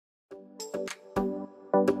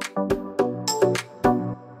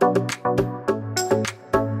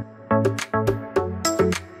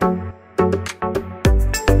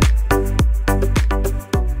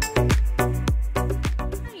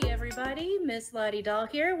Ms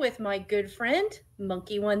Ladedah here with my good friend,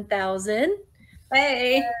 Monkey1000.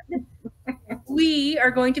 Hey. We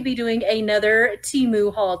are going to be doing another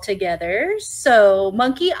Temu haul together. So,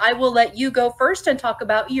 Monkey, I will let you go first and talk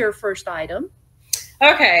about your first item.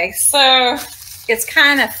 Okay, so it's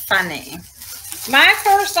kind of funny. My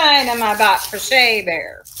first item I bought for Shea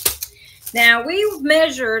Bear. Now we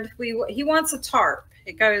measured. He wants a tarp.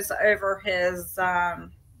 It goes over his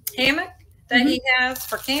hammock that he has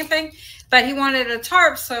for camping, but he wanted a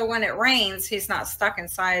tarp so when it rains, he's not stuck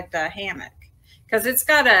inside the hammock because it's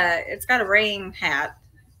got a rain hat,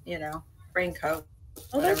 raincoat,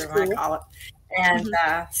 whatever you want to call it. And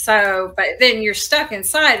but then you're stuck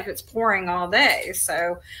inside if it's pouring all day.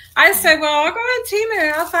 So I said, well, I'll go on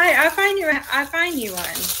Temu. I'll find you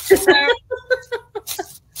one. So,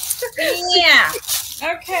 yeah.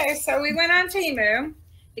 Okay. So we went on Temu.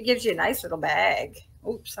 It gives you a nice little bag.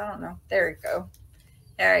 Oops, I don't know. There you go.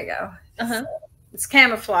 There you go. So it's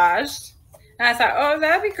camouflaged. And I thought, oh,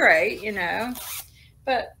 that'd be great,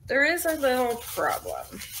 But there is a little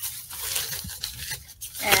problem.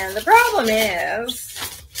 And the problem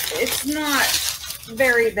is, it's not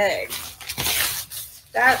very big.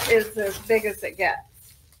 That is as big as it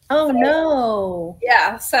gets. Oh, so, no.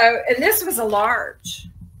 Yeah. So, and this was a large.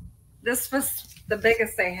 This was the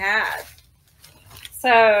biggest they had.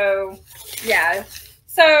 So, yeah.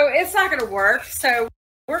 So, it's not going to work. So,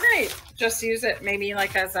 we're going to just use it maybe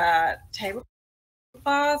like as a tablecloth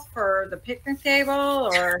for the picnic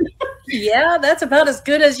table or... Yeah, that's about as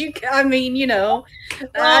good as you can. I mean, well,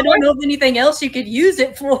 I don't know of anything else you could use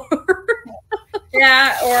it for.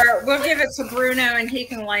 Yeah, or we'll give it to Bruno and he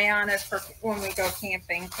can lay on it for when we go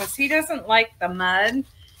camping because he doesn't like the mud.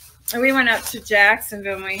 And we went up to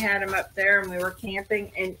Jacksonville and we had him up there and we were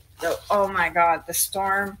camping and oh my God, the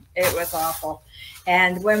storm, it was awful.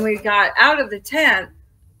 And when we got out of the tent,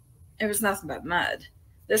 it was nothing but mud.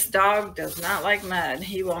 This dog does not like mud.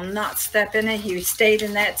 He will not step in it. He stayed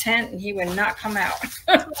in that tent and he would not come out.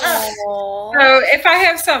 So if I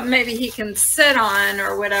have something maybe he can sit on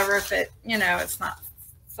or whatever, if it, it's not.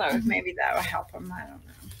 So maybe that will help him. I don't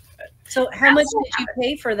know. But so how much did you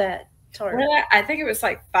pay for that tarp? Well, I think it was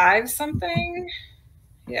like $5 something.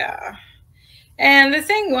 Yeah. And the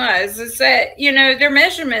thing is that, their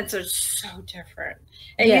measurements are so different.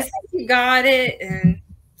 And you think you got it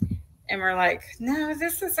and we're like, no,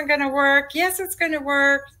 this isn't going to work. Yes, it's going to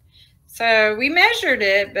work. So we measured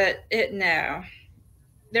it, but no.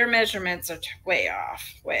 Their measurements are way off,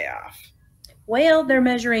 way off. Well, they're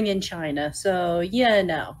measuring in China, so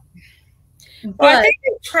no. Well, I think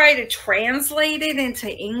they try to translate it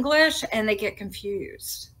into English and they get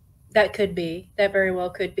confused. That could be. That very well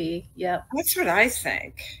could be. Yep. That's what I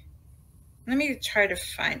think. Let me try to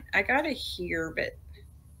find. I got it here, but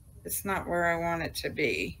it's not where I want it to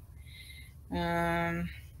be.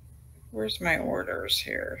 Where's my orders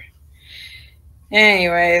here?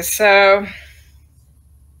 Anyway, so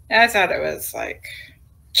I thought it was like,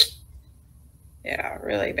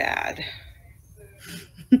 really bad.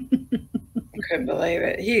 I couldn't believe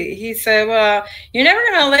it. He said, well, you're never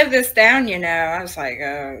going to live this down, I was like,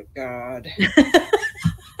 oh, God.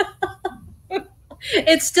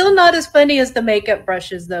 It's still not as funny as the makeup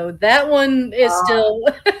brushes, though. That one is still...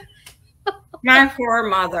 My poor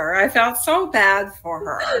mother. I felt so bad for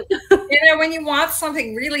her. When you want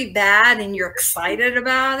something really bad and you're excited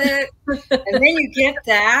about it, and then you get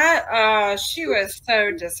that, she was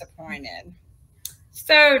so disappointed.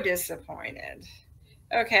 So disappointed.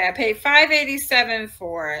 Okay, I paid $5.87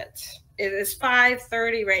 for it. It is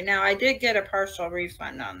 $5.30 right now. I did get a partial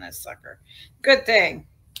refund on this sucker. Good thing.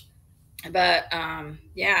 But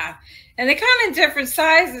yeah, and they come in different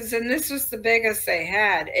sizes, and this was the biggest they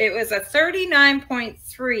had. It was a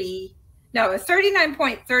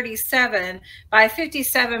 39.37 by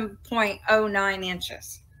 57.09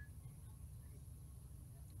 inches.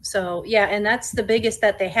 So yeah, and that's the biggest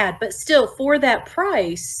that they had. But still, for that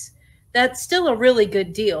price, that's still a really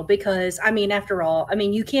good deal because I mean, after all, I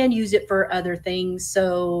mean, you can use it for other things.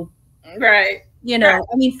 So right. I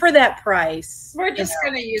mean, for that price. We're just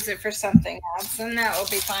going to use it for something else, and that will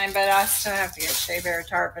be fine. But I still have to get Shea Bear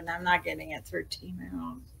tarp, and I'm not getting it through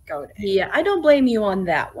Temu. Yeah, I don't blame you on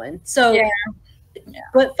that one. So,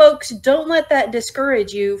 but folks, don't let that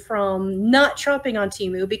discourage you from not shopping on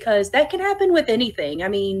Temu because that can happen with anything. I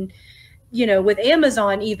mean, with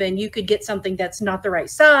Amazon even, you could get something that's not the right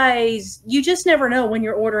size. You just never know when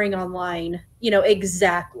you're ordering online,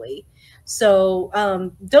 exactly. So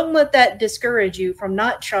don't let that discourage you from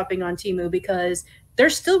not shopping on Temu because they're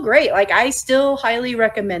still great. Like, I still highly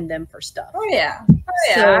recommend them for stuff. Oh yeah. Oh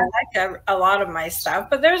yeah. So, I like a lot of my stuff,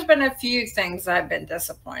 but there's been a few things I've been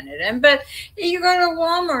disappointed in. But you go to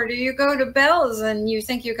Walmart or you go to Bell's and you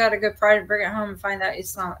think you got a good product, bring it home and find out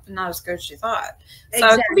it's not as good as you thought. So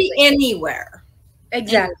exactly. It could be anywhere.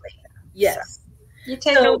 Exactly. Anywhere. Yes. So you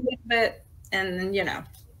take a little bit and then, you know.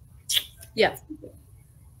 Yeah.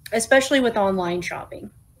 Especially with online shopping.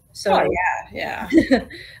 So yeah.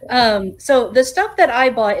 So the stuff that I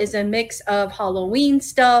bought is a mix of Halloween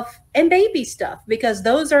stuff and baby stuff, because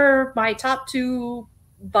those are my top 2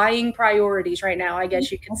 buying priorities right now, I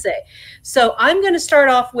guess you could say. So I'm going to start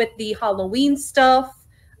off with the Halloween stuff,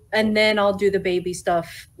 and then I'll do the baby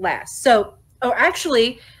stuff last. So,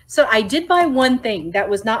 so I did buy one thing that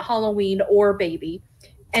was not Halloween or baby,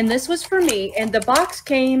 and this was for me, and the box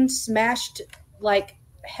came smashed like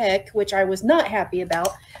heck, which I was not happy about,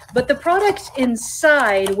 but the product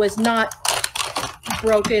inside was not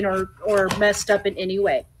broken or messed up in any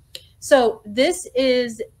way. So this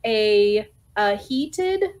is a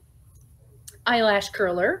heated eyelash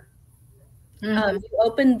curler. You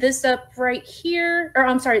open this up right here, or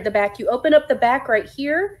I'm sorry, the back. You open up the back right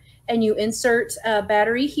here, and you insert a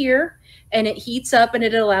battery here, and it heats up and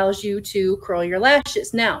it allows you to curl your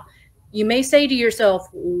lashes. Now, you may say to yourself,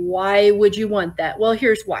 why would you want that? Well,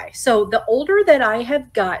 here's why. So the older that I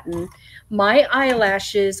have gotten, my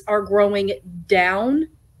eyelashes are growing down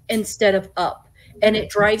instead of up, and it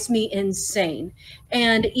drives me insane.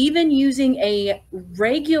 And even using a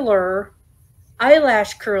regular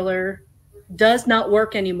eyelash curler does not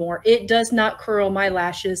work anymore. It does not curl my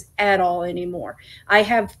lashes at all anymore. I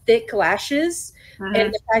have thick lashes,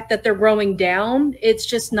 and the fact that they're growing down, it's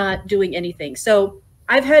just not doing anything. So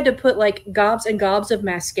I've had to put like gobs and gobs of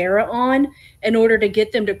mascara on in order to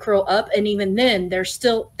get them to curl up. And even then they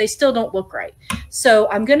still don't look right. So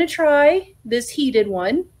I'm going to try this heated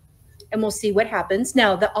one and we'll see what happens.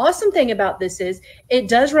 Now, the awesome thing about this is it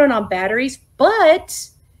does run on batteries, but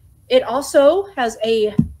it also has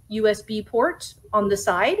a USB port on the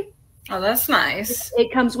side. Oh, that's nice.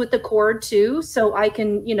 It comes with the cord too, so I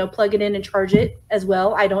can, plug it in and charge it as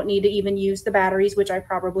well. I don't need to even use the batteries, which I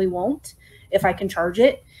probably won't if I can charge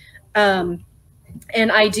it. And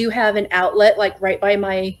I do have an outlet like right by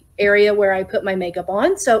my area where I put my makeup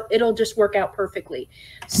on, so it'll just work out perfectly.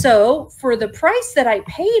 So for the price that I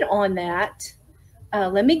paid on that,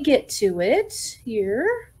 let me get to it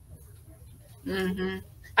here.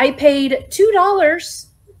 I paid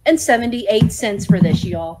 $2.78 for this,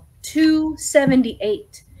 y'all.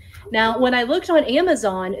 $2.78. Now, when I looked on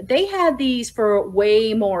Amazon, they had these for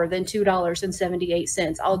way more than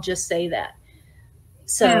 $2.78. I'll just say that.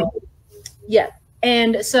 So, yeah.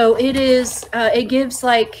 And so it is, it gives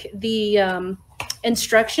like the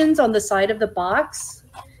instructions on the side of the box.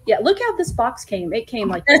 Yeah, look how this box came. It came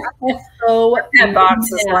like that. So that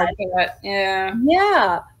box is like that. Yeah.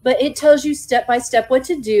 Yeah. But it tells you step by step what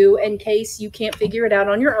to do in case you can't figure it out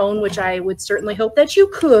on your own, which I would certainly hope that you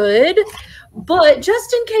could. But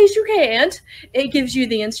just in case you can't, it gives you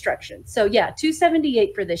the instructions. So yeah,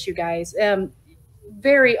 $2.78 for this, you guys.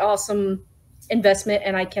 Very awesome investment,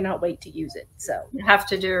 and I cannot wait to use it. So you have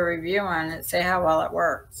to do a review on it, say how well it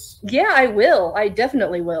works. Yeah, I will. I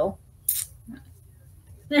definitely will.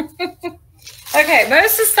 Okay,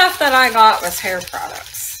 most of the stuff that I got was hair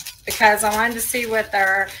products because I wanted to see what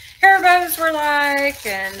their hair bows were like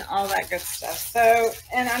and all that good stuff. So,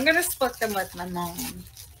 and I'm going to split them with my mom.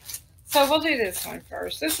 So we'll do this one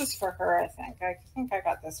first. This is for her, I think. I think I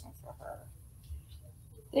got this one for her.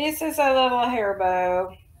 This is a little hair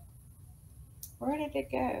bow. Where did it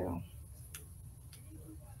go?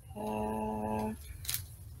 I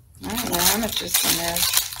don't know how much this one is.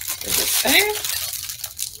 Does it say?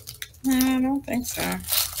 No, I don't think so.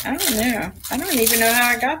 I don't know. I don't even know how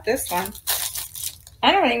I got this one.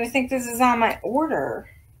 I don't even think this is on my order.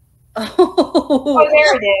 Oh,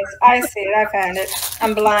 there it is. I see it. I found it.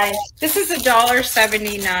 I'm blind. This is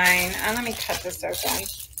 $1.79. Let me cut this open.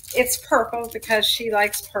 It's purple because she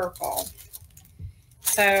likes purple.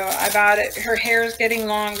 So I bought it. Her hair is getting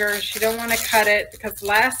longer. She don't want to cut it because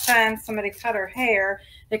last time somebody cut her hair,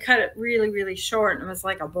 they cut it really, really short and it was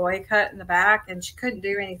like a boy cut in the back and she couldn't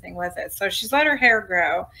do anything with it. So she's let her hair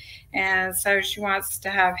grow. And so she wants to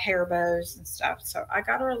have hair bows and stuff. So I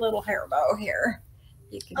got her a little hair bow here.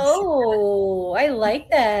 Oh, I like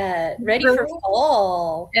that. Ready for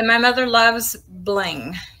fall. And my mother loves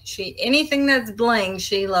bling. Anything that's bling,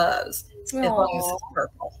 she loves. As long as it's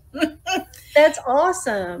purple. That's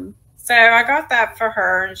awesome. So I got that for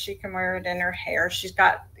her and she can wear it in her hair. She's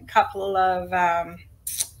got a couple of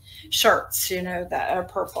shirts, that are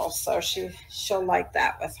purple. So she'll like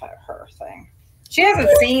that with her thing. She hasn't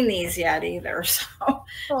seen these yet either, so I'll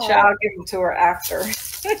give them to her after.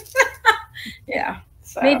 Yeah.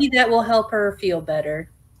 So. Maybe that will help her feel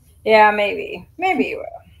better. Yeah, maybe. Maybe you will.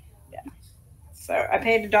 Yeah. So I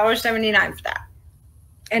paid $1.79 for that.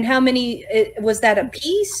 And how many, was that a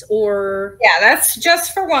piece or? Yeah, that's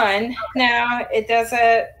just for one. Now it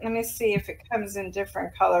doesn't, let me see if it comes in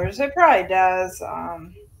different colors. It probably does.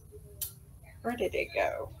 Where did it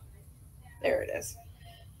go? There it is.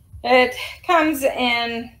 It comes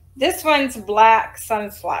in, this one's black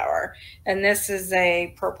sunflower, and this is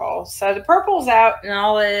a purple. So the purple's out, and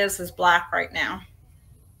all it is black right now.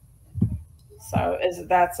 So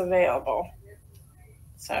that's available.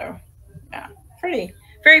 So yeah, pretty,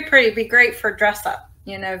 very pretty. Be great for dress up.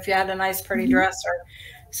 You know, if you had a nice pretty dress or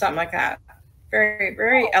something like that. Very,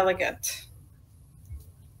 very elegant.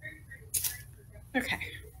 Okay.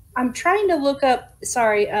 I'm trying to look up,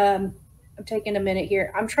 sorry, I'm taking a minute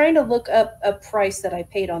here. I'm trying to look up a price that I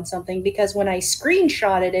paid on something because when I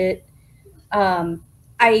screenshotted it,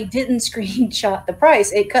 I didn't screenshot the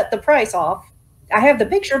price. It cut the price off. I have the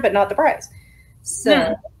picture, but not the price.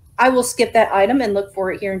 So I will skip that item and look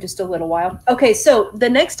for it here in just a little while. Okay, so the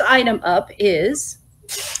next item up is,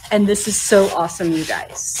 and this is so awesome, you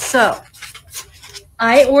guys. So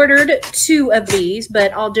I ordered 2 of these,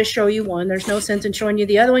 but I'll just show you one. There's no sense in showing you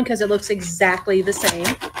the other one because it looks exactly the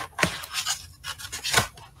same.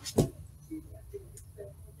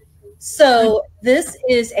 So this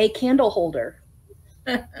is a candle holder.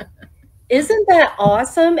 Isn't that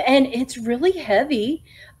awesome? And it's really heavy.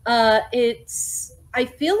 I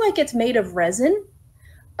feel like it's made of resin.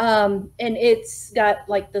 And it's got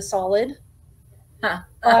like the solid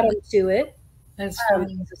bottom to it. That's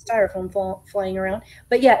funny. It's a styrofoam flying around.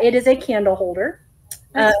 But yeah, it is a candle holder.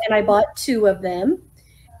 And I bought 2 of them.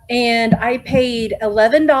 And I paid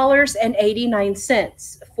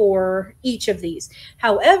 $11.89 for each of these.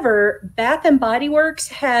 However, Bath and Body Works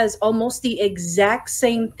has almost the exact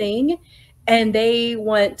same thing. And they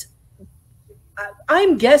want,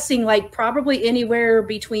 I'm guessing like probably anywhere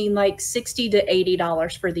between like $60 to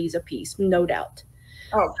 $80 for these a piece, no doubt.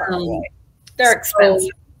 Oh, probably. They're expensive. So,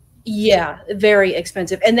 yeah, very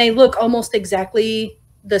expensive. And they look almost exactly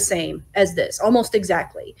the same as this, almost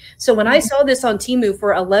exactly. So when I saw this on Temu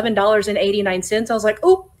for $11.89, I was like,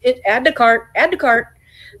 oh, add to cart, add to cart.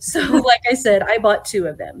 So like I said, I bought 2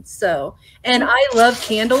 of them. So, and I love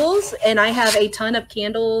candles and I have a ton of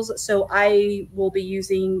candles. So I will be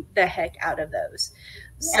using the heck out of those.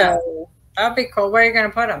 Yeah. So that'll be cool. Where are you going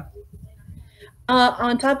to put them?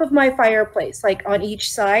 On top of my fireplace, like on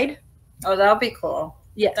each side. Oh, that'll be cool.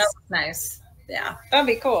 Yes. That's nice. Yeah, that'll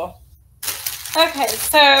be cool. Okay,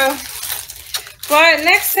 so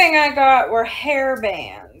next thing I got were hair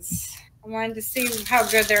bands. I wanted to see how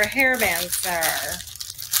good their hair bands are.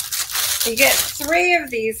 You get 3 of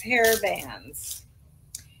these hair bands,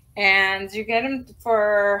 and you get them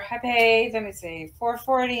for, I paid, let me see,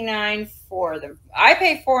 $4.49 for them. I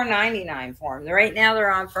paid $4.99 for them. Right now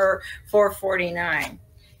they're on for $4.49.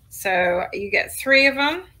 So you get 3 of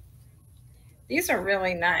them. These are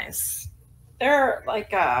really nice. They're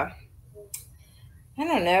like I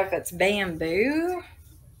don't know if it's bamboo,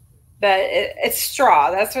 but it's straw.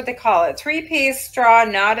 That's what they call it. 3-piece straw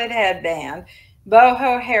knotted headband,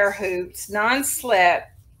 boho hair hoops, non-slip,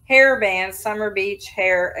 hair bands, summer beach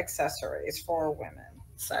hair accessories for women.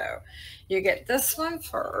 So you get this one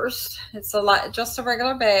first. It's just a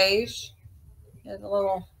regular beige. Get a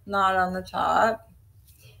little knot on the top.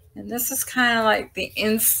 And this is kind of like the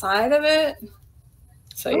inside of it.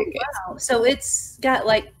 So wow. So it's got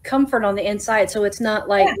like comfort on the inside. So it's not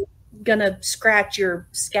like gonna scratch your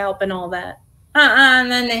scalp and all that.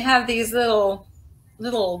 And then they have these little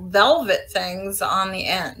velvet things on the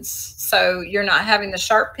ends. So you're not having the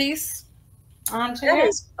sharp piece onto it. That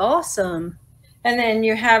is awesome. And then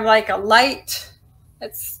you have like a light,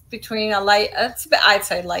 it's between a light, I'd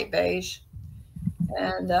say light beige.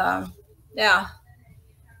 And yeah.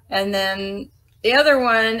 And then the other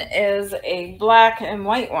one is a black and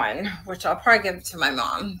white one, which I'll probably give to my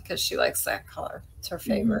mom because she likes that color. It's her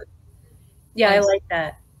favorite. Yeah, I like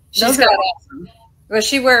that. She's got awesome. Well,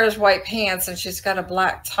 she wears white pants and she's got a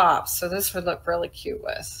black top, so this would look really cute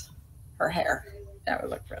with her hair. That would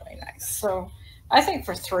look really nice. So I think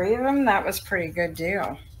for 3 of them, that was a pretty good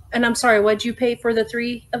deal. And I'm sorry, what'd you pay for the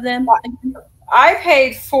 3 of them? I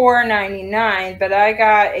paid $4.99, but I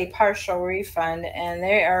got a partial refund, and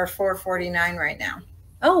they are $4.49 right now.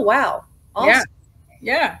 Oh, wow. Awesome.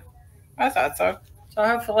 Yeah, I thought so. So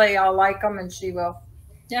hopefully I'll like them, and she will.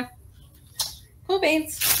 Yeah. Cool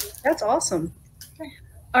beans. That's awesome. Okay.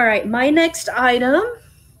 All right, my next item.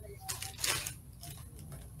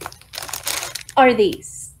 are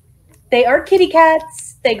these. They are kitty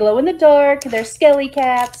cats. They glow in the dark. They're skelly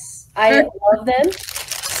cats. I love them.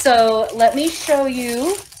 So let me show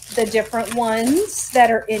you the different ones that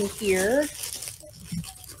are in here.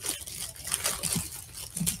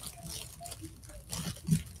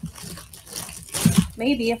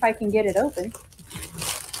 Maybe if I can get it open.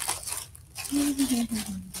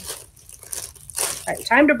 All right,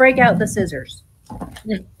 time to break out the scissors.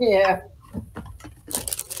 Yeah.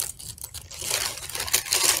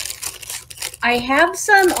 I have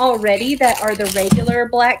some already that are the regular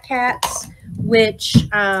black cats, which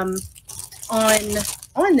on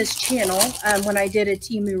this channel, when I did a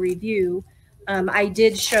Temu review, I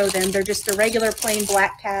did show them. They're just the regular plain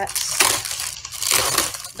black cats.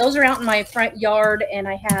 Those are out in my front yard, and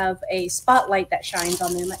I have a spotlight that shines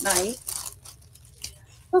on them at night.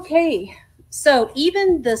 Okay, so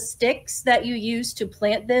even the sticks that you use to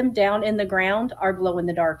plant them down in the ground are glow in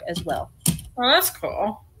the dark as well. Oh, that's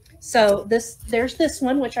cool. So there's this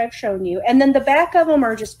one, which I've shown you. And then the back of them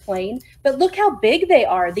are just plain. But look how big they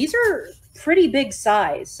are. These are pretty big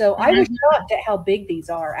size. So I was shocked at how big these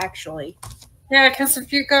are, actually. Yeah, because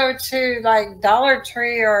if you go to like Dollar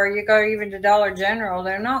Tree or you go even to Dollar General,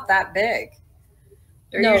 they're not that big.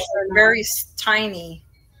 They're usually very tiny.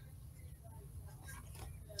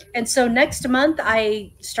 And so next month,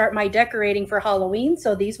 I start my decorating for Halloween.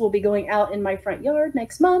 So these will be going out in my front yard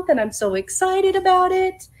next month. And I'm so excited about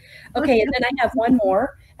it. Okay, and then I have one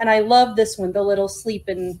more. And I love this one, the little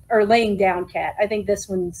sleeping or laying down cat. I think this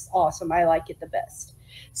one's awesome. I like it the best.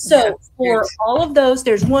 So for all of those,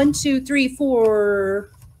 there's 1, 2, 3,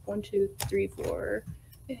 4. 1, 2, 3, 4.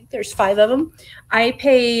 There's 5 of them. I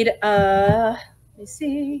paid, let me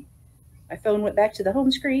see. My phone went back to the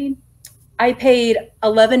home screen. I paid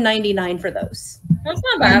 $11.99 for those. That's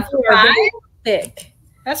not bad. Very thick.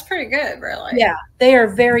 That's pretty good, really. Yeah, they are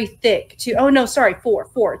very thick too. Oh no, sorry, 4.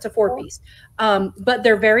 It's a 4-piece. But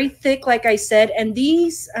they're very thick, like I said. And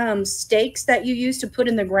these stakes that you use to put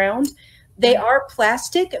in the ground, they are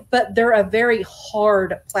plastic, but they're a very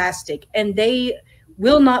hard plastic, and they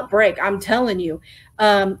will not break. I'm telling you.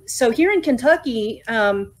 So here in Kentucky,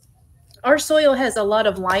 our soil has a lot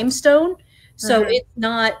of limestone, so it's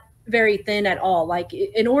not very thin at all. Like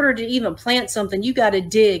in order to even plant something, you got to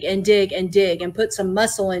dig and dig and dig and put some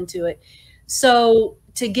muscle into it. So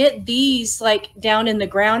to get these like down in the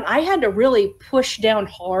ground, I had to really push down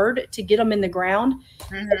hard to get them in the ground.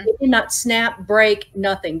 They did not snap, break,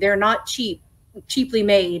 nothing. They're not cheaply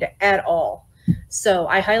made at all. So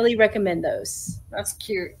I highly recommend those. That's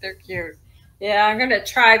cute. They're cute. Yeah, I'm going to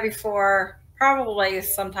try before, probably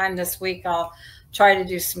sometime this week, I'll try to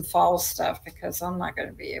do some fall stuff because I'm not going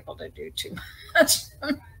to be able to do too much.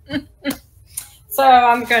 So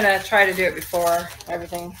I'm going to try to do it before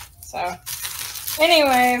everything. So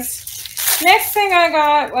anyways, next thing I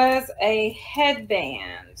got was a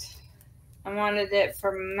headband. I wanted it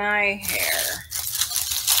for my hair.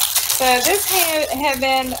 So this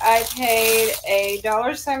headband, I paid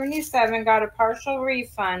 $1.77, got a partial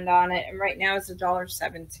refund on it, and right now it's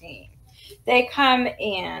 $1.17. They come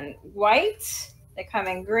in white. They come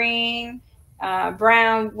in green,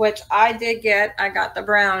 brown, which I did get. I got the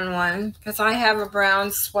brown one because I have a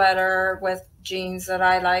brown sweater with jeans that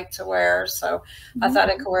I like to wear. So I thought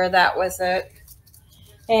I could wear that with it.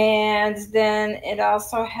 And then it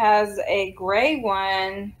also has a gray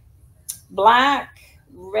one, black,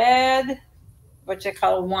 red, what you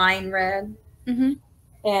call wine red.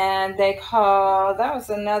 And they call, that was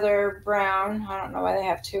another brown. I don't know why they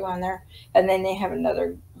have 2 on there. And then they have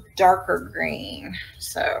another darker green.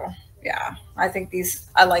 So yeah, I think these,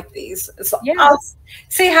 I like these. I'll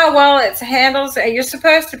see how well it handles. You're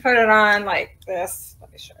supposed to put it on like this.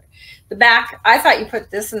 Let me show you the back. I thought you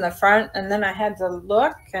put this in the front, and then I had to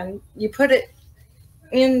look, and you put it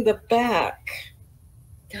in the back.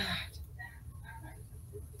 God,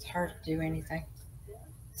 it's hard to do anything.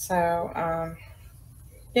 So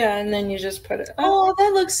yeah, and then you just put it up. Oh,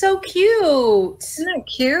 that looks so cute. Isn't that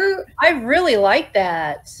cute? I really like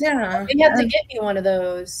that. Yeah. You have to get me one of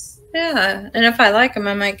those. Yeah, and if I like them,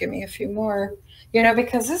 I might give me a few more, you know,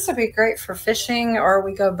 because this would be great for fishing, or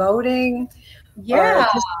we go boating. Yeah.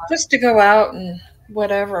 Just to go out and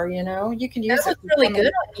whatever, you know. You can use it. That looks really good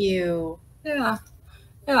on you. Yeah.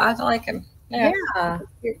 Yeah, I like them. Yeah.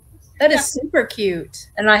 That is super cute.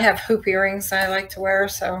 And I have hoop earrings I like to wear,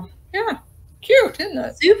 so yeah. Cute, isn't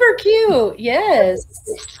it? Super cute. Yes,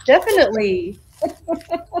 definitely.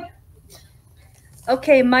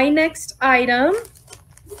 Okay, my next item.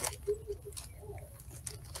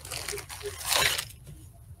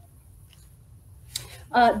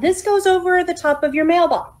 This goes over the top of your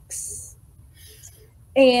mailbox.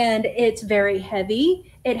 and it's very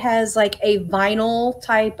heavy. It has like a vinyl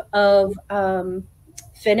type of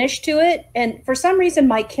finish to it. And for some reason,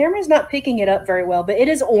 my camera's not picking it up very well, but it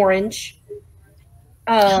is orange.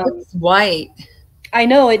 It's white. I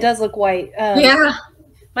know it does look white. Yeah.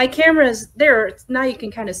 My camera's there. Now you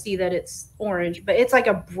can kind of see that it's orange, but it's like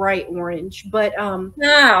a bright orange. But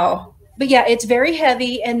no. But yeah, it's very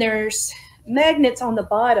heavy, and there's magnets on the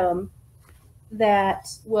bottom that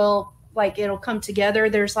will, like, it'll come together.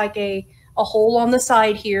 There's like a hole on the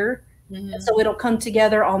side here. So it'll come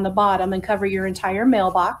together on the bottom and cover your entire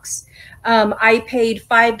mailbox. I paid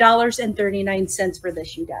 $5.39 for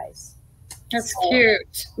this, you guys. That's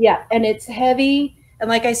cute. Yeah, and it's heavy. And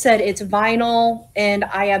like I said, it's vinyl, and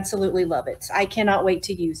I absolutely love it. I cannot wait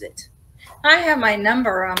to use it. I have my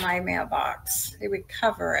number on my mailbox. It would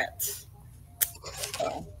cover it.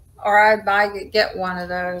 So, or I'd get one of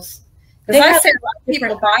those. Because I see a lot of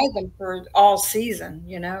people buy them for all season,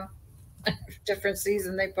 you know. Different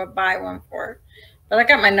season they buy one for. But I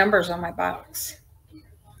got my numbers on my box.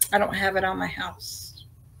 I don't have it on my house.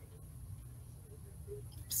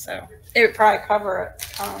 So it would probably cover it.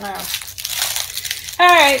 I don't know. All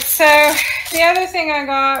right, so the other thing I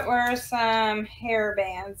got were some hair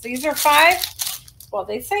bands. These are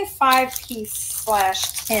they say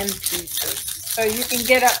 5-piece/10 pieces. So you can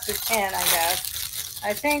get up to 10, I guess.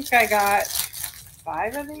 I think I got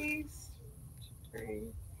 5 of these.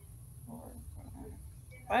 3, 4, 5.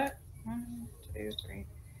 What? 1, 2, 3,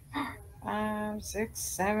 5, 6,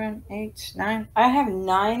 7, 8, 9. I have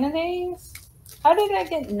 9 of these. How did I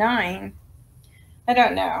get 9? I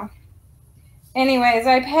don't know. Anyways,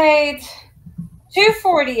 I paid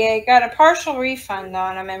 $2.48, got a partial refund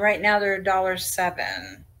on them, and right now they're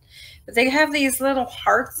 $1.07. But they have these little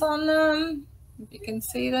hearts on them. If you can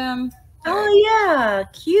see them. Oh, yeah.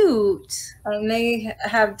 Cute. And they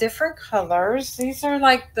have different colors. These are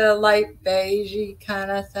like the light beigey kind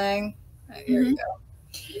of thing. Here you go.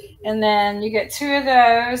 And then you get 2 of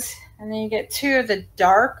those, and then you get 2 of the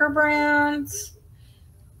darker browns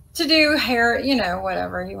to do hair, you know,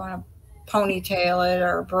 whatever you want to ponytail it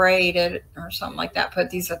or braid it or something like that. Put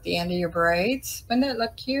these at the end of your braids. Wouldn't that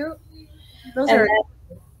look cute? Those are.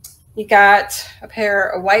 You got a pair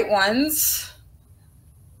of white ones,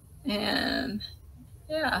 and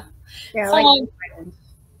yeah, I like white ones.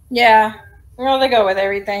 Yeah, well, they go with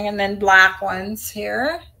everything, and then black ones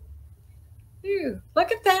here. Ooh,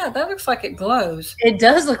 look at that! That looks like it glows. It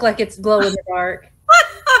does look like it's glow in the dark.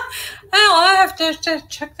 Oh, I have to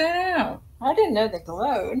check that out. I didn't know they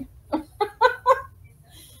glowed.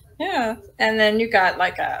 Yeah, and then you got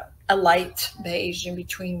like a light beige in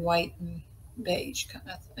between white and beige kind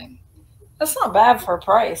of thing. That's not bad for a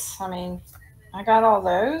price. I mean, I got all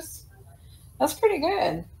those. That's pretty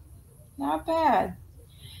good. Not bad.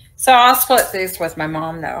 So I'll split these with my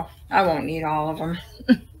mom, though. I won't need all of them.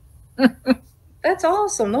 That's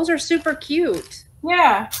awesome. Those are super cute.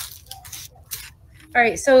 Yeah. All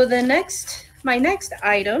right. So my next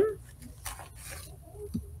item.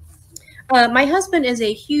 My husband is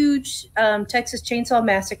a huge Texas Chainsaw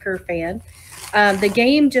Massacre fan. The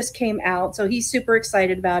game just came out, so he's super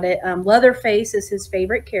excited about it. Leatherface is his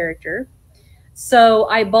favorite character. So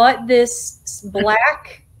I bought this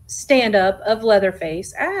black stand-up of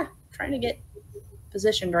Leatherface. Trying to get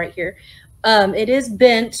positioned right here. It is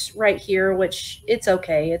bent right here, which it's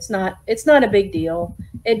okay. It's not a big deal.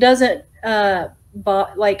 It doesn't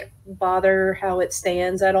bother how it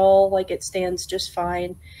stands at all. Like, it stands just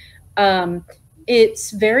fine.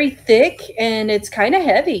 It's very thick, and it's kind of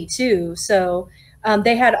heavy too. So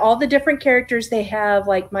they had all the different characters. They have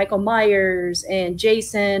like Michael Myers and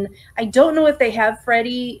Jason. I don't know if they have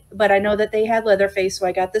Freddy, but I know that they had Leatherface, so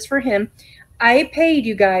I got this for him. I paid,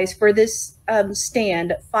 you guys, for this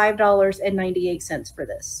stand $5.98 for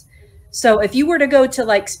this. So if you were to go to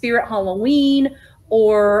like Spirit Halloween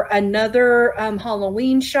or another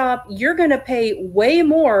Halloween shop, you're going to pay way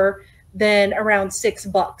more than around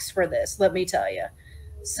 $6 for this, let me tell you.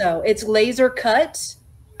 So it's laser cut.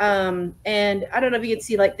 And I don't know if you can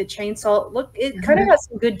see like the chainsaw. Look, it kind of has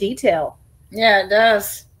some good detail. Yeah, it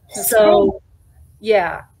does. So cool.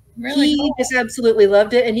 Yeah, really he just absolutely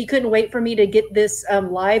loved it, and he couldn't wait for me to get this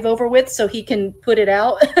live over with so he can put it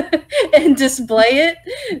out and display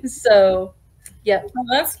it. So yeah, well,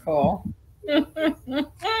 that's cool.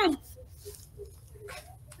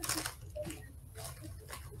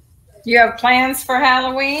 You have plans for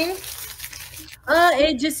Halloween?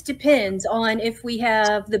 It just depends on if we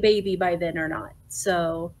have the baby by then or not.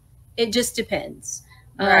 So it just depends.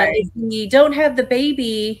 Right. If we don't have the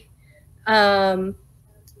baby,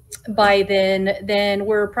 by then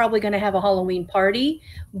we're probably going to have a Halloween party.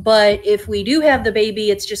 But if we do have the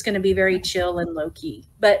baby, it's just going to be very chill and low key.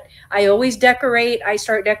 But I always decorate. I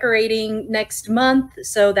start decorating next month.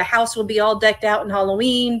 So the house will be all decked out in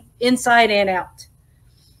Halloween, inside and out.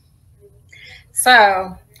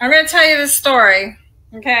 So I'm going to tell you this story.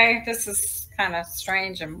 Okay. This is kind of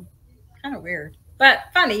strange and kind of weird, but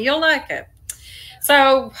funny. You'll like it.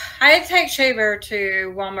 So I had to take Shea Bear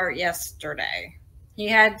to Walmart yesterday.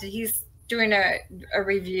 He's doing a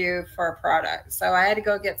review for a product. So I had to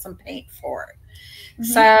go get some paint for it. Mm-hmm.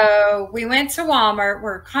 So we went to Walmart.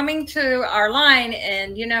 We're coming to our line,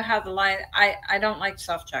 and you know how the line, I don't like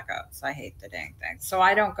self-checkouts. I hate the dang thing. So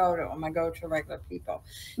I don't go to them. I go to regular people.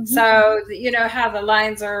 Mm-hmm. So you know how the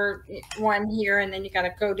lines are one here, and then you got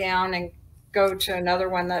to go down and go to another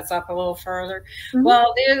one that's up a little further. Mm-hmm.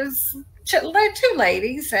 Well, there's two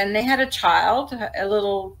ladies, and they had a child,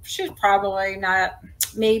 she was probably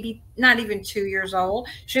maybe not even 2 years old.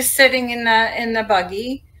 She's sitting in the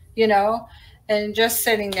buggy, you know, and just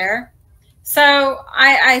sitting there. So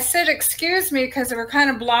I said, excuse me, because they were kind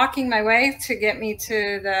of blocking my way to get me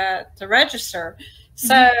to the register.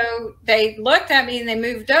 So mm-hmm. They looked at me and they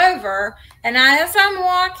moved over. And as I'm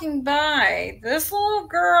walking by, this little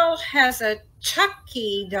girl has a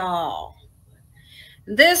Chucky doll.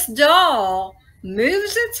 This doll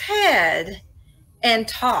moves its head and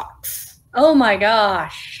talks. Oh my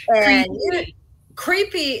gosh. And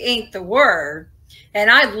creepy ain't the word. And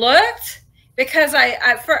I looked because I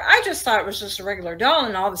just thought it was just a regular doll,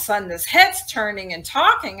 and all of a sudden this head's turning and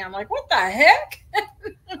talking. I'm like, what the heck?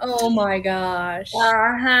 Oh my gosh.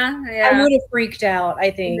 Yeah. I would have freaked out,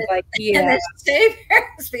 I think. And the Shea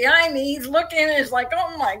Bear's behind me. He's looking and he's like,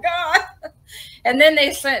 oh my God. And then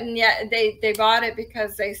they said, they bought it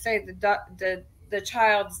because they say the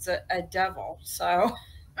child's a devil. So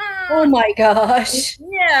oh my gosh.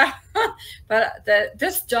 Yeah. But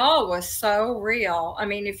this doll was so real. I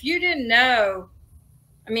mean, if you didn't know,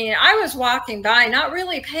 I mean, I was walking by, not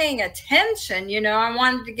really paying attention, you know, I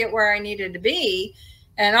wanted to get where I needed to be.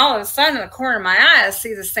 And all of a sudden, in the corner of my eye, I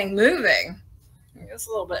see this thing moving. It was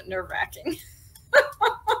a little bit nerve-wracking.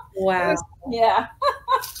 Wow. Yeah.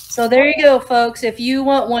 So there you go, folks. If you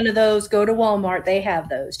want one of those, go to Walmart. They have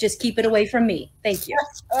those. Just keep it away from me. Thank you.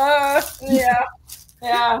 Yeah.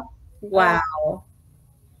 Yeah. Wow.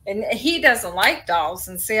 And he doesn't like dolls.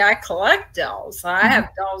 And see, I collect dolls. I have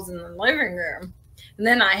dolls in the living room. And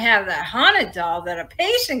then I have that haunted doll that a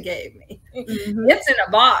patient gave me. Mm-hmm. It's in a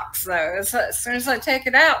box, though. As soon as I take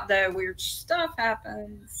it out, the weird stuff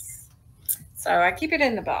happens. So I keep it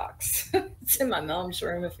in the box. It's in my mom's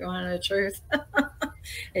room, if you want to know the truth.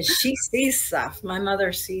 And she sees stuff. My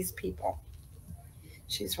mother sees people.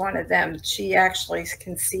 She's one of them. She actually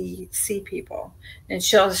can see people. And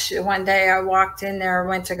one day I walked in there,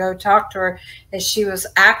 went to go talk to her, and she was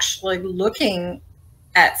actually looking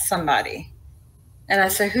at somebody. And I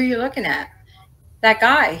said, who are you looking at? That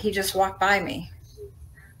guy. He just walked by me.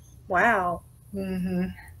 Wow. Mm-hmm.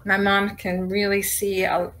 My mom can really see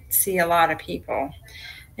a lot of people.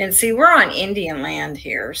 And see, we're on Indian land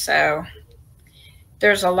here, so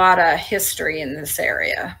there's a lot of history in this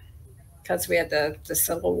area because we had the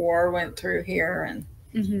Civil War went through here, and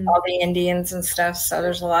mm-hmm. all the Indians and stuff. So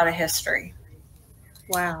there's a lot of history.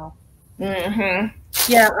 Wow. Mm-hmm.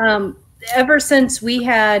 Yeah. Ever since we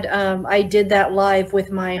had, I did that live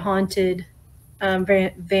with my haunted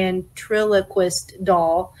ventriloquist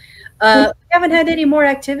doll. We haven't had any more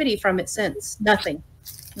activity from it since. Nothing.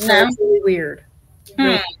 So no. It's really weird.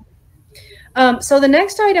 Really. So the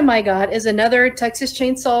next item I got is another Texas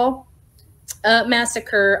Chainsaw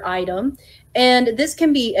Massacre item. And this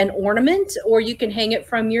can be an ornament, or you can hang it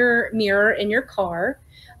from your mirror in your car.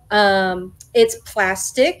 It's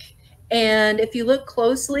plastic. And if you look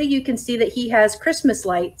closely, you can see that he has Christmas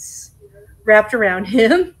lights wrapped around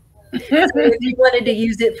him. So if you wanted to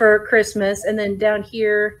use it for Christmas. And then down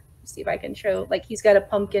here, let's see if I can show, like he's got a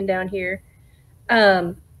pumpkin down here.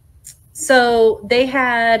 So they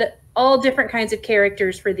had all different kinds of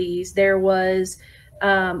characters for these. There was,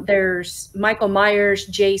 there's Michael Myers,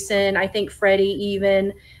 Jason, I think Freddy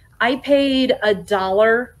even. I paid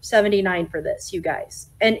 $1.79 for this, you guys.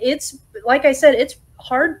 And it's, like I said, it's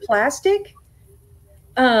hard plastic.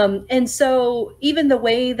 And so even the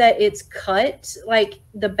way that it's cut, like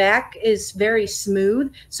the back is very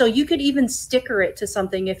smooth. So you could even sticker it to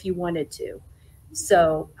something if you wanted to.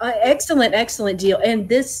 So excellent, excellent deal. And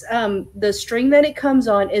this, the string that it comes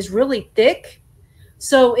on is really thick.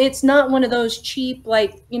 So it's not one of those cheap,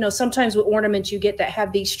 like, you know, sometimes with ornaments you get that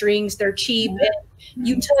have these strings, they're cheap. And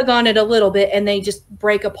you tug on it a little bit and they just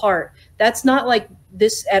break apart. That's not like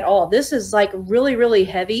this at all. This is like really, really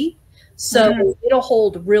heavy. So it'll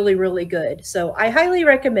hold really, really good. So I highly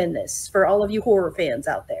recommend this for all of you horror fans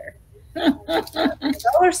out there.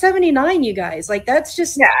 $1.79, you guys. Like, that's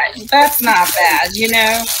just... Yeah, that's not bad, you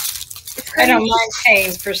know. I don't mind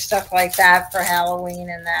paying for stuff like that for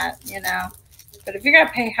Halloween and that, you know. But if you're going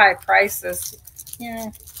to pay high prices, yeah,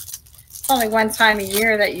 it's only one time a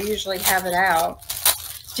year that you usually have it out.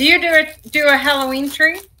 Do you do a Halloween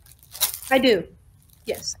tree? I do,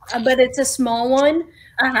 yes. But it's a small one.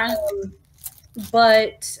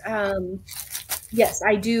 Yes,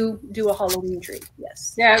 I do a Halloween tree.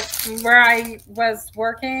 Yes. Yeah, where I was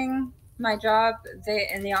working, my job,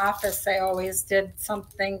 in the office, they always did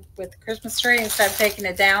something with the Christmas tree instead of taking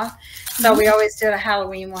it down. So we always did a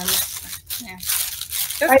Halloween one. Yeah.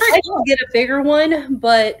 I cool. Get a bigger one,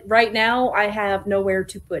 but right now I have nowhere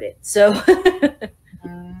to put it. So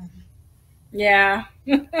yeah.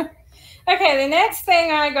 Okay, the next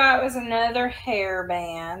thing I got was another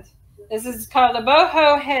hairband. This is called a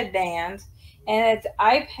boho headband, and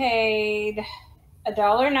I paid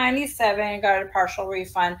 $1.97 and got a partial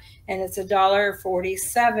refund, and it's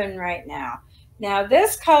 $1.47 right now. Now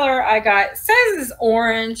this color I got, it says it's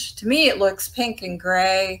orange. To me, it looks pink and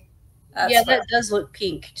gray. Yeah, that does look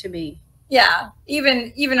pink to me. Yeah,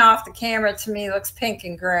 even off the camera, to me, it looks pink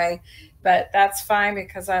and gray, but that's fine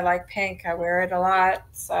because I like pink. I wear it a lot,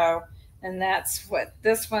 so, and that's what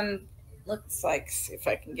this one looks like. See if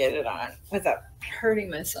I can get it on without hurting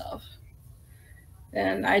myself.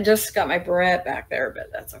 And I just got my barrette back there,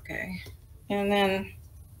 but that's okay. And then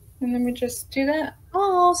we just do that.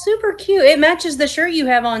 Oh, super cute. It matches the shirt you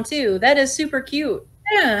have on too. That is super cute.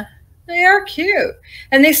 Yeah. They are cute,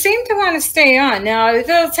 and they seem to want to stay on. Now,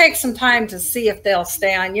 it'll take some time to see if they'll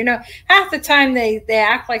stay on. You know, half the time they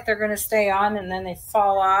act like they're going to stay on, and then they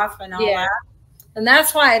fall off and all that. And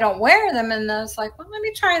that's why I don't wear them. And I was like, well, let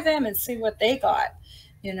me try them and see what they got,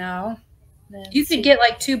 you know. You could get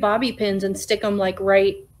like 2 bobby pins and stick them like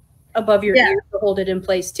right above your ear to hold it in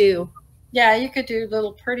place too. Yeah, you could do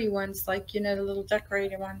little pretty ones, like, you know, the little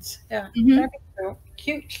decorated ones. Yeah, that'd be cool.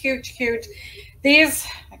 Cute, cute, cute. These,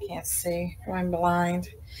 I can't see. I'm blind.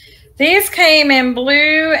 These came in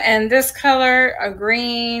blue and this color, a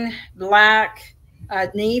green, black, a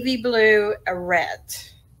navy blue, a red.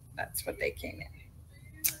 That's what they came in.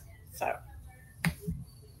 So.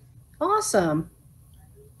 Awesome.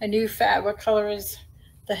 A new fad. What color is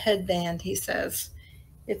the headband, he says?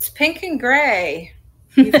 It's pink and gray.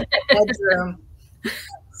 Bedroom.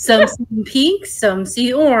 Some see pink, some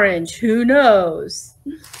see orange. Who knows?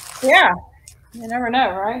 Yeah. You never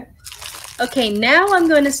know, right? Okay, now I'm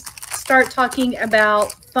going to start talking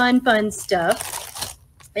about fun stuff.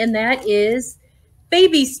 And that is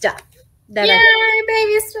baby stuff. Yay,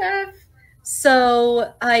 baby stuff.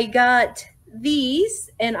 So I got these,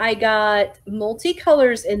 and I got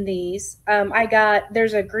multicolors in these.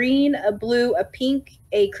 There's a green, a blue, a pink,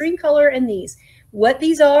 a cream color in these. What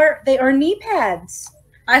these are, they are knee pads.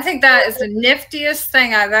 I think that is the niftiest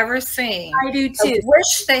thing I've ever seen. I do too. I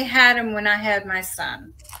wish they had them when I had my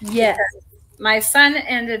son. Yes. My son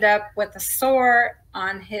ended up with a sore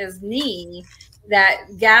on his knee that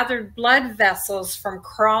gathered blood vessels from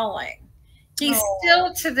crawling. He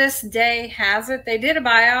still to this day has it. They did a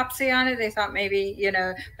biopsy on it. They thought maybe, you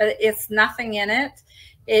know, but it's nothing in it.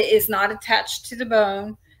 It is not attached to the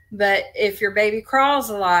bone. But if your baby crawls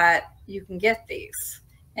a lot, you can get these.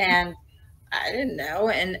 And I didn't know.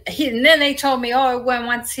 And then they told me, oh,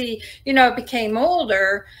 once he, you know, became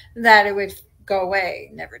older, that it would go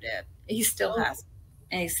away. Never did. He still has it.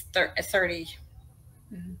 And he's 30.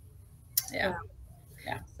 Yeah.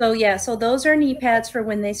 Yeah. So those are knee pads for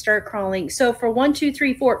when they start crawling. So for 1, 2,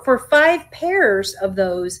 3, 4, for 5 pairs of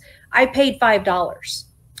those, I paid $5.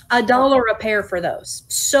 $1 a pair for those.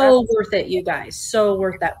 So worth it, you guys. So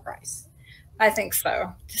worth that price. I think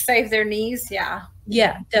so. To save their knees, yeah.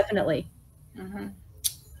 Yeah, definitely.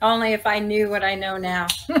 Only if I knew what I know now.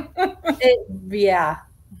 Yeah.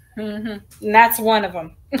 And that's one of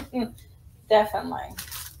them. Definitely.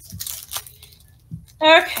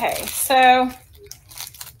 Okay, so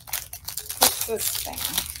what's this thing?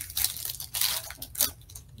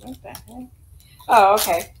 What the heck? Oh,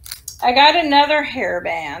 okay. I got another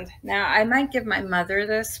hairband. Now, I might give my mother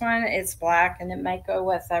this one. It's black, and it might go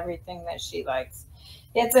with everything that she likes.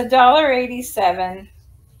 It's $1.87.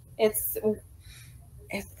 It's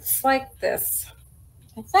like this.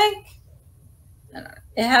 I think.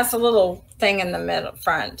 It has a little thing in the middle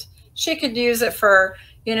front. She could use it for,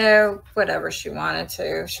 you know, whatever she wanted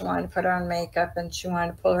to. She wanted to put on makeup, and she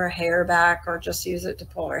wanted to pull her hair back, or just use it to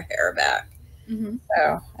pull her hair back.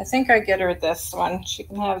 So I think I get her this one. She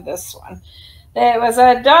can have this one. It was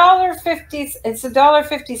 $1.50. It's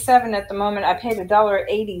 $1.57 at the moment. I paid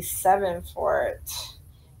 $1.87 for it.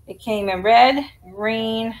 It came in red,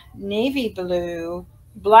 green, navy blue,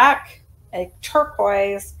 black, a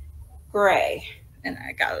turquoise, gray, and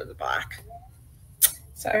I got it the black.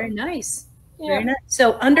 So very nice. Yeah. Very nice.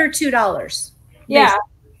 So under $2. Yeah,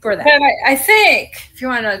 for that. But I think, if you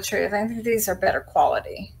want to know the truth, I think these are better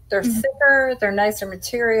quality. They're thicker. They're nicer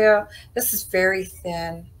material. This is very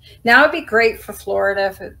thin. Now it'd be great for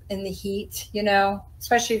Florida in the heat, you know,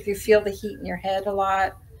 especially if you feel the heat in your head a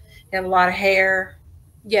lot. You have a lot of hair.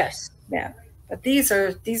 Yes. Yeah. But these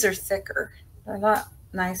are thicker. They're a lot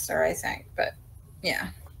nicer, I think. But yeah.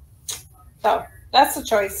 So that's the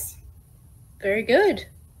choice. Very good.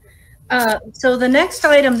 So the next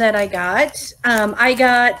item that I got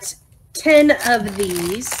 10 of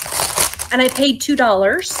these, and I paid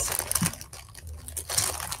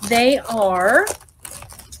 $2. They are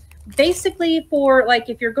basically for, like,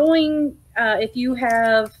 if you're going out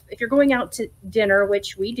to dinner,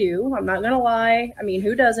 which we do, I'm not gonna lie. I mean,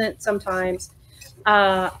 who doesn't sometimes?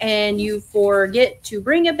 And you forget to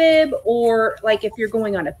bring a bib, or like if you're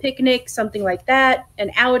going on a picnic, something like that,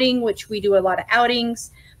 an outing, which we do a lot of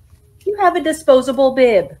outings, you have a disposable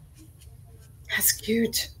bib. That's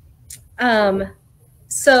cute.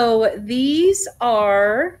 So these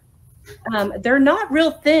are, they're not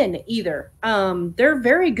real thin either. They're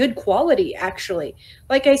very good quality, actually.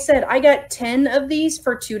 Like I said, I got 10 of these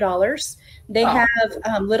for $2. They have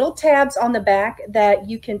little tabs on the back that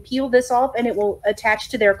you can peel this off and it will attach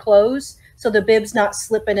to their clothes, so the bib's not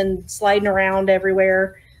slipping and sliding around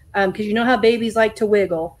everywhere, because you know how babies like to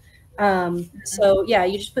wiggle. So yeah,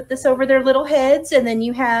 you just put this over their little heads, and then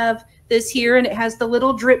you have this here, and it has the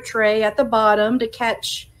little drip tray at the bottom to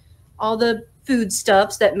catch all the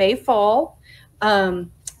foodstuffs that may fall. So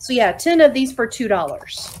yeah, 10 of these for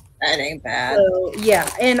 $2. That ain't bad. So yeah,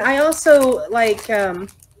 and I also like,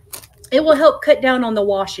 it will help cut down on the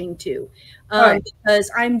washing too,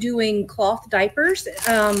 because I'm doing cloth diapers,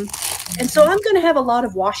 and so I'm going to have a lot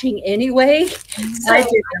of washing anyway. So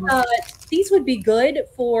these would be good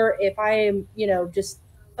for if I am, you know, just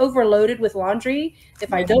overloaded with laundry.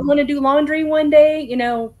 If I don't want to do laundry one day, you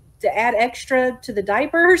know, to add extra to the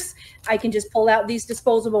diapers, I can just pull out these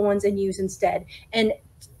disposable ones and use instead. And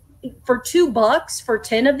for $2 for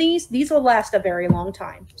 10 of these will last a very long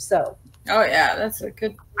time. So. Oh yeah, that's a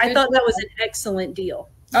good. I thought that was an excellent deal.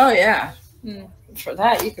 Oh yeah. For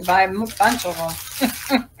that, you could buy a bunch of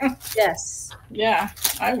them. Yes. Yeah,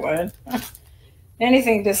 I would.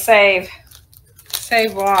 Anything to save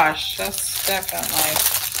wash. That's definitely.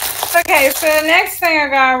 Okay, so the next thing I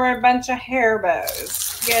got were a bunch of hair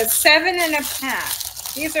bows. You get 7 in a pack.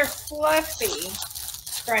 These are fluffy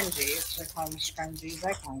scrunchies. We call them scrunchies.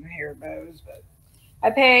 I call them hair bows, but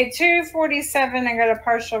I paid $2.47. I got a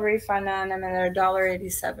partial refund on them, and they're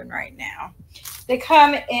 $1.87 right now. They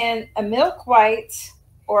come in a milk white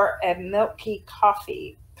or a milky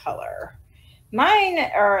coffee color. Mine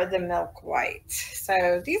are the milk white.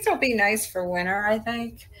 So these will be nice for winter, I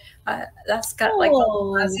think. That's got like a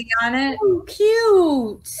fuzzy on it. Oh,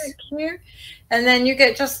 cute. So cute. And then you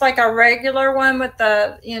get just like a regular one with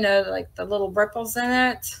the, you know, like the little ripples in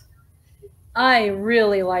it. I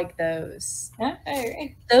really like those.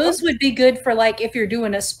 Okay. Those would be good for, like, if you're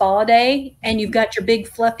doing a spa day and you've got your big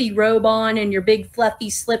fluffy robe on and your big fluffy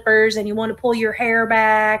slippers and you want to pull your hair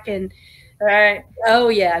back and oh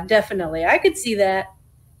yeah, definitely. I could see that.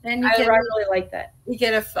 And I really like that. You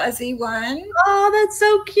get a fuzzy one. Oh, that's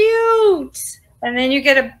so cute. And then you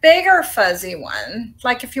get a bigger fuzzy one,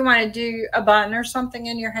 like if you want to do a bun or something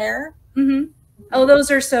in your hair. Oh, those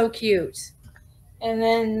are so cute. And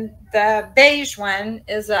then the beige one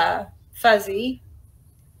is a fuzzy.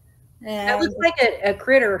 And that looks like a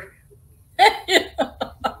critter.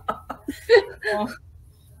 Well,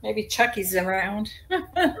 maybe Chucky's around.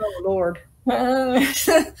 Oh, Lord.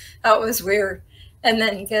 That was weird. And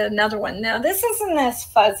then you get another one. Now, this isn't as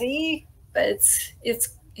fuzzy, but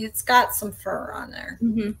it's got some fur on there.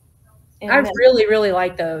 I really, really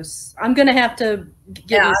like those. I'm going to have to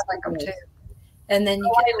get I like them too. And then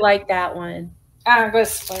you I like that one. I'm going to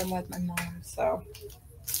split them with my mom. So,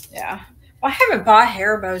 yeah. Well, I haven't bought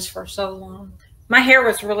hair bows for so long. My hair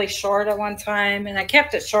was really short at one time, and I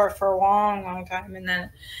kept it short for a long, long time. And then,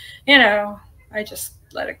 you know, I just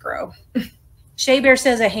let it grow. Shea Bear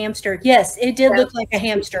says a hamster. Yes, it did look like a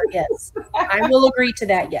hamster. Yes. I will agree to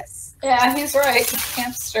that. Yes. Yeah, he's right.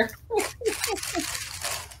 Hamster.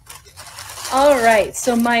 All right.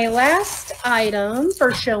 So my last item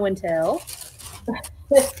for show and tell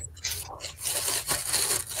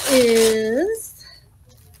is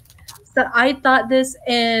So I thought this,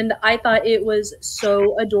 and I thought it was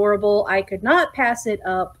so adorable. I could not pass it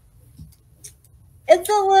up. It's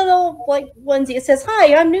a little like onesie. It says,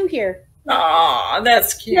 "Hi, I'm new here." Oh,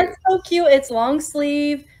 that's cute. That's so cute. It's long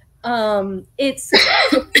sleeve. It's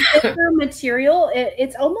thicker material.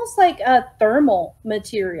 It's almost like a thermal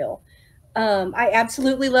material. I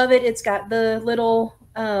absolutely love it. It's got the little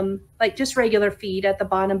like just regular feet at the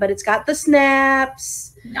bottom, but it's got the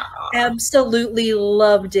snaps. No. Absolutely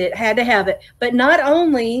loved it. Had to have it. But not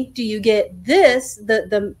only do you get this,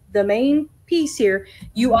 the main piece here,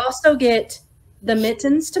 you also get the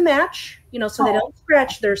mittens to match, you know, so they don't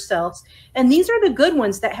scratch themselves. And these are the good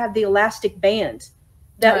ones that have the elastic band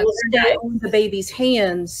that will stay on the baby's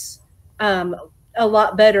hands a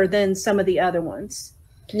lot better than some of the other ones.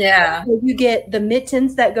 Yeah. So you get the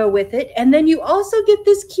mittens that go with it, and then you also get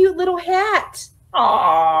this cute little hat.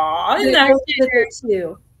 Aww, that's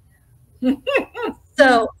too.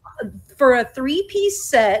 So for a 3-piece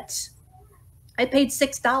set, I paid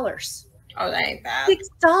 $6. Oh, that ain't bad.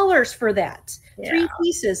 $6 for that. Yeah. 3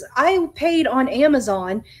 pieces. I paid on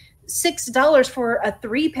Amazon $6 for a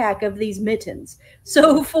 3-pack of these mittens.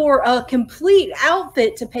 So for a complete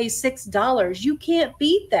outfit to pay $6, you can't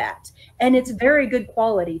beat that. And it's very good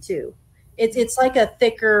quality too. It's like a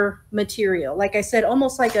thicker material. Like I said,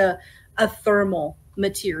 almost like a thermal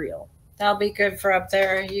material. That'll be good for up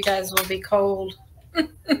there. You guys will be cold.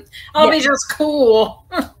 I'll be just cool.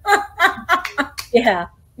 Yeah.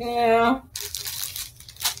 Yeah.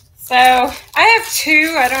 So I have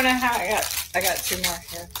 2. I don't know how I got 2 more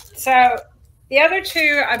here. So the other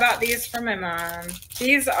 2, I bought these for my mom.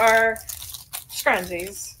 These are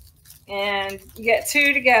scrunchies, and you get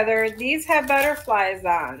 2 together. These have butterflies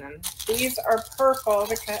on them. These are purple,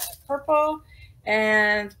 purple,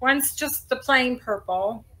 and one's just the plain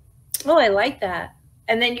purple. Oh, I like that.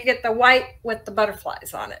 And then you get the white with the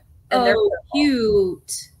butterflies on it. And they're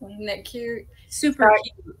cute. Isn't that cute? Super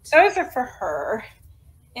cute. Those are for her.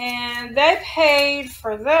 And they paid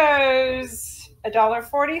for those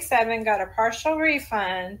 $1.47, got a partial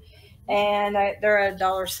refund, and they're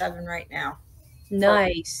 $1.07 right now.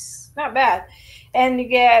 Nice. So, not bad. And you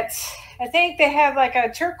get, I think they have like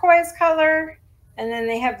a turquoise color, and then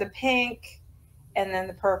they have the pink, and then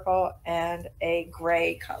the purple, and a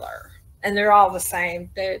gray color. And they're all the same.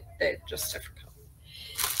 They're just different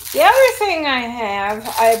colors. The other thing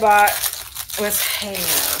I bought was hair.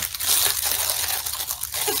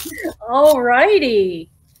 Alrighty.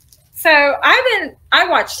 So I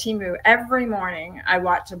watch Temu every morning. I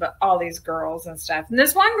watch about all these girls and stuff. And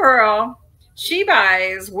this one girl, she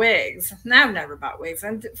buys wigs. And I've never bought wigs.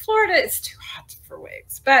 And Florida, it's too hot for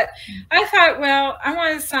wigs. But I thought, well, I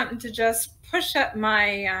wanted something to just push up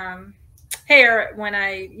my hair when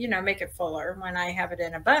I, make it fuller, when I have it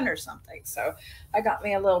in a bun or something. So I got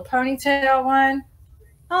me a little ponytail one.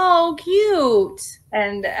 Oh, cute.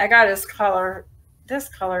 And I got this color,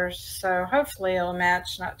 so hopefully it'll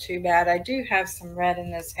match not too bad. I do have some red in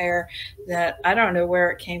this hair that I don't know where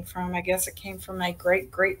it came from. I guess it came from my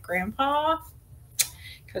great-great-grandpa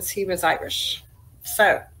because he was Irish.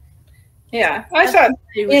 So, yeah, I thought,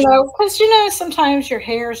 because, sometimes your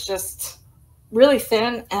hair is just really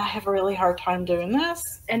thin, and I have a really hard time doing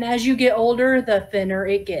this. And as you get older, the thinner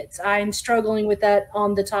it gets. I'm struggling with that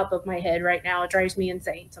on the top of my head right now. It drives me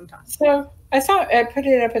insane sometimes. So I thought I'd put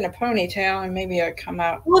it up in a ponytail and maybe it'd come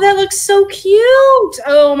out. Well, that looks so cute.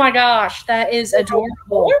 Oh my gosh, that is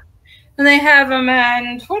adorable. And they have them,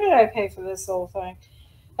 and what did I pay for this little thing?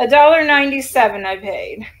 $1.97 I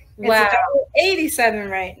paid. Wow. It's $1.87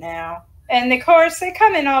 right now. And of course, they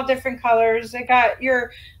come in all different colors. They got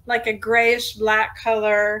like a grayish black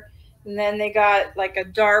color, and then they got like a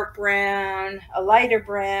dark brown, a lighter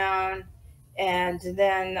brown, and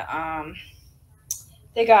then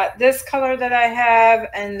they got this color that I have,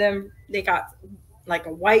 and then they got like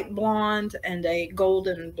a white blonde and a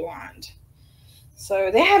golden blonde. So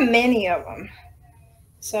they have many of them.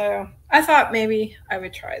 So I thought maybe I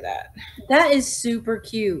would try that. That is super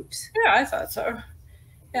cute. Yeah, I thought so.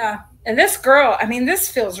 Yeah. And this girl, I mean, this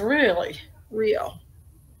feels really real.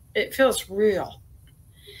 It feels real.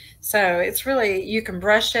 So it's really, you can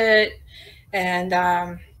brush it. And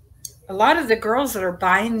a lot of the girls that are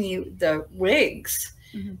buying the wigs,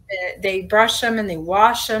 they brush them and they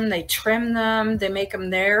wash them, they trim them, they make them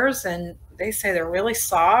theirs, and they say they're really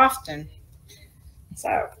soft. And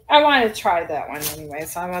so I wanted to try that one anyway,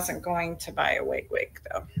 so I wasn't going to buy a wig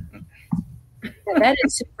though. That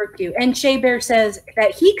is super cute. And Shea Bear says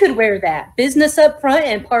that he could wear that. Business up front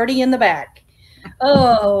and party in the back.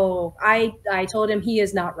 Oh, I told him he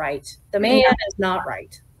is not right. The man is not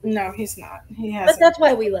right. No, he's not. He has. But that's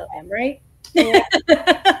why we love him, right? Yeah.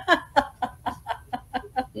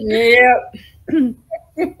 Yep.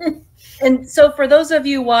 And so for those of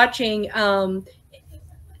you watching,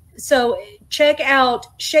 so check out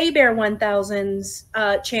Shea Bear 1000's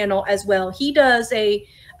channel as well. He does a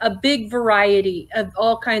big variety of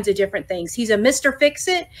all kinds of different things. He's a Mr.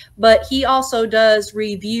 Fix-It, but he also does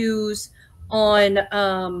reviews on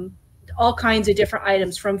all kinds of different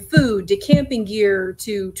items, from food to camping gear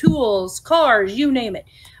to tools, cars, you name it.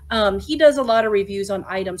 He does a lot of reviews on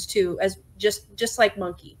items too, as just like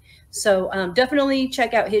Monkey. So definitely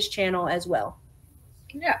check out his channel as well.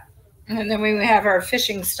 Yeah. And then we have our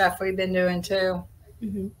fishing stuff we've been doing too.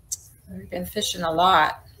 Mm-hmm. We've been fishing a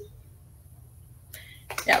lot.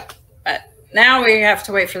 Yep. But now we have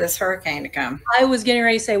to wait for this hurricane to come. I was getting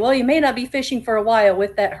ready to say, well, you may not be fishing for a while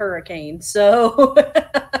with that hurricane. So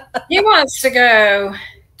he wants to go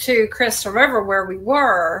to Crystal River where we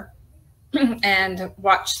were and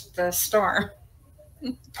watch the storm.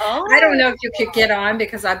 Oh. I don't know if you could get on,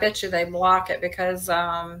 because I bet you they block it, because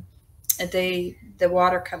the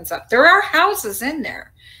water comes up. There are houses in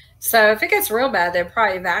there, so if it gets real bad, they'll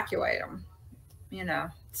probably evacuate them. You know.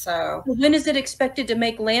 So when is it expected to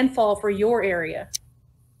make landfall for your area?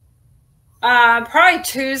 Probably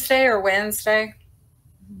Tuesday or Wednesday.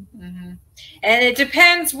 Mm-hmm. And it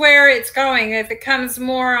depends where it's going. If it comes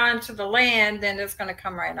more onto the land, then it's going to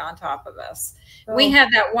come right on top of us. Oh. We had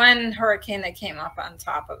that one hurricane that came up on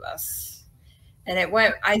top of us, and it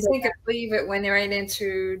went, I believe it went right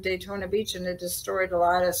into Daytona Beach, and it destroyed a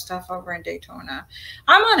lot of stuff over in Daytona.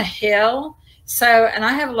 I'm on a hill, and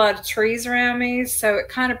I have a lot of trees around me, so it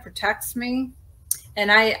kind of protects me.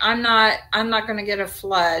 And I'm not going to get a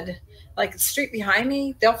flood. Like the street behind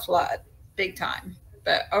me, they'll flood big time.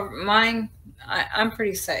 But over mine, I'm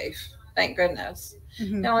pretty safe, thank goodness.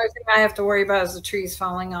 Mm-hmm. The only thing I have to worry about is the trees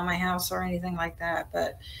falling on my house or anything like that.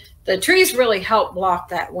 But the trees really help block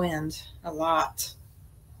that wind a lot.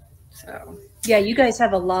 So yeah, you guys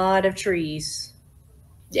have a lot of trees.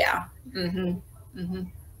 Yeah. Mm-hmm. Mm-hmm.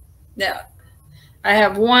 Yeah. I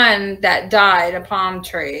have one that died, a palm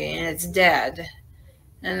tree, and it's dead.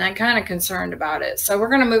 And I'm kind of concerned about it. So we're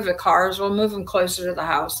going to move the cars. We'll move them closer to the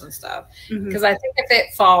house and stuff. Because I think if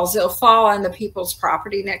it falls, it'll fall on the people's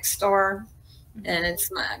property next door. And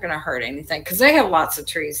it's not going to hurt anything. Because they have lots of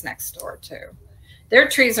trees next door, too. Their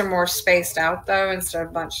trees are more spaced out, though, instead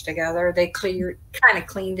of bunched together. They kind of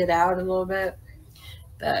cleaned it out a little bit.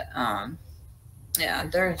 But, yeah,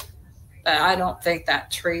 I don't think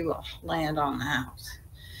that tree will land on the house.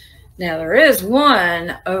 Now, there is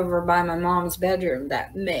one over by my mom's bedroom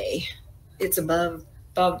that may. It's above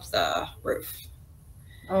the roof.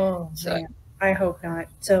 Oh, so man. I hope not.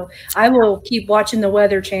 So I will keep watching the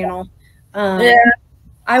Weather Channel. Yeah.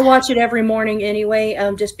 I watch it every morning anyway,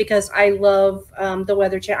 just because I love the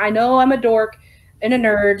Weather Channel. I know I'm a dork and a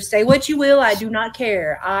nerd. Say what you will. I do not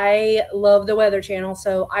care. I love the Weather Channel,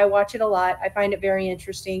 so I watch it a lot. I find it very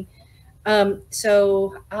interesting.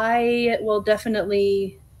 So I will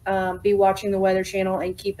definitely be watching the Weather Channel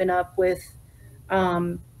and keeping up with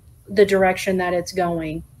the direction that it's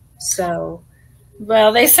going. So,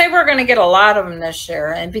 well, they say we're going to get a lot of them this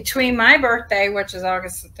year. And between my birthday, which is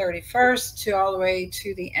August the 31st, to all the way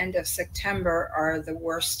to the end of September are the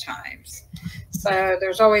worst times. So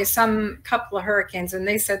there's always some couple of hurricanes, and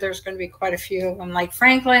they said there's going to be quite a few of them. Like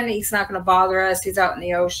Franklin, he's not going to bother us. He's out in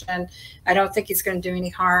the ocean. I don't think he's going to do any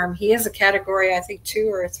harm. He is a category, I think, 2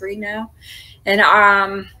 or 3 now.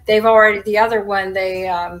 And they've already, the other one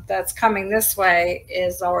that's coming this way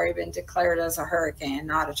is already been declared as a hurricane,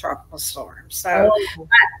 not a tropical storm. So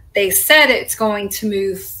they said it's going to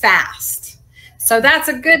move fast. So that's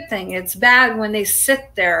a good thing. It's bad when they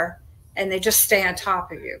sit there and they just stay on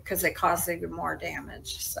top of you, because it causes even more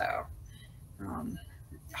damage. So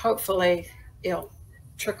hopefully it'll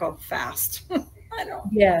trickle fast. I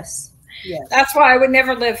don't. Yes. Yes. That's why I would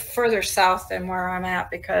never live further south than where I'm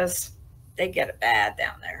at, because they get it bad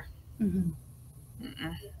down there.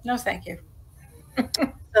 No, thank you.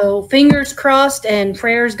 So fingers crossed and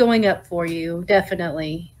prayers going up for you,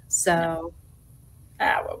 definitely. So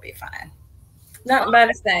that will be fine. Nothing but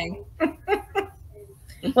a thing.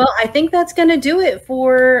 Well, I think that's going to do it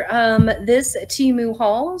for this Temu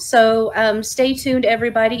haul. So stay tuned,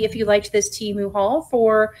 everybody, if you liked this Temu haul,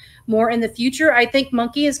 for more in the future. I think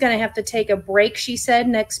Monkey is going to have to take a break, she said,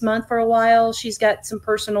 next month for a while. She's got some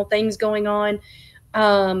personal things going on.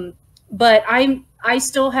 But I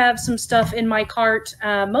still have some stuff in my cart,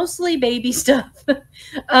 mostly baby stuff,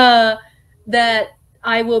 that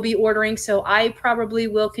I will be ordering. So I probably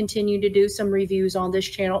will continue to do some reviews on this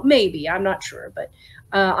channel. Maybe, I'm not sure, but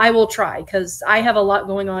I will try, because I have a lot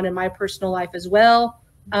going on in my personal life as well.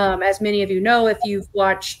 As many of you know, if you've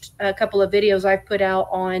watched a couple of videos I've put out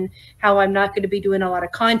on how I'm not going to be doing a lot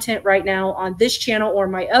of content right now on this channel or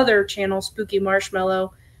my other channel, Spooky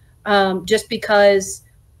Marshmallow, just because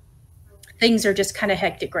things are just kind of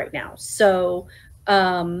hectic right now. So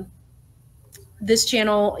this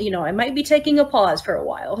channel, you know, I might be taking a pause for a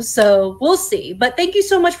while. So we'll see. But thank you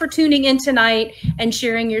so much for tuning in tonight and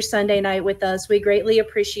sharing your Sunday night with us. We greatly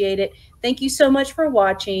appreciate it. Thank you so much for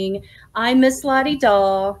watching. I'm Ms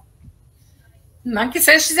Ladedah. Monkey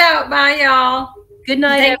says she's out. Bye, y'all. Good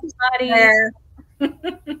night,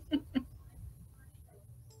 everybody.